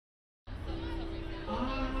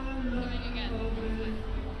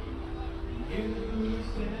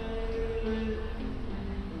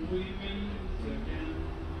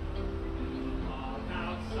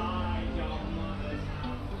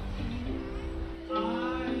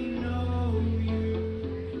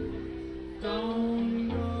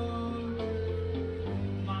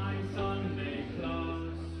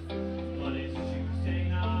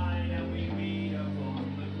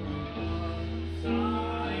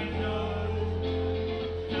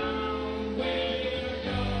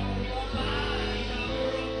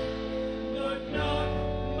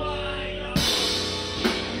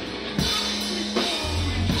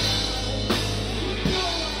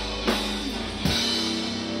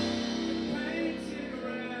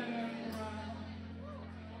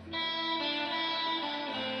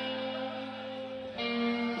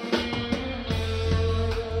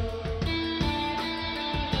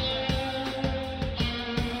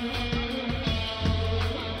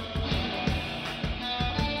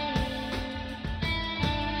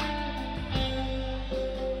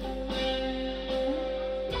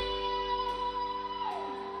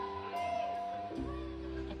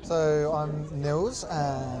So I'm Nils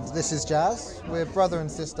and this is Jazz. We're brother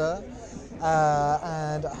and sister.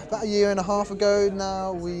 And about a year and a half ago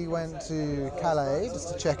now we went to Calais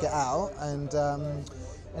just to check it out and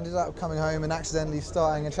ended up coming home and accidentally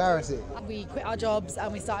starting a charity. We quit our jobs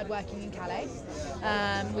and we started working in Calais.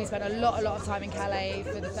 We spent a lot of time in Calais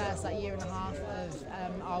for the first year and a half of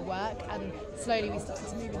our work, and slowly we started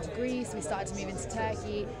to move into Greece, we started to move into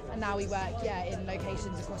Turkey, and now we work in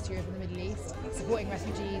locations across Europe and the Middle East, supporting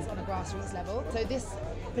refugees on a grassroots level. So this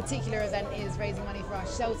particular event is raising money for our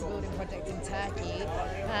shelter building project in Turkey.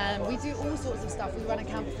 We do all sorts of stuff. We run a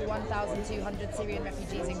camp for 1,200 Syrian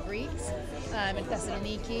refugees in Greece, in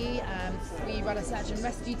Thessaloniki. We run a search and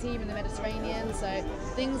rescue team in the Mediterranean. So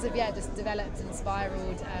things have just developed and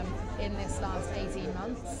spiraled in this last 18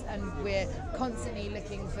 months, and we're constantly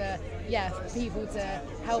looking for people to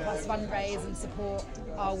help us fundraise and support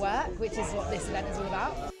our work, which is what this event is all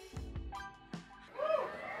about.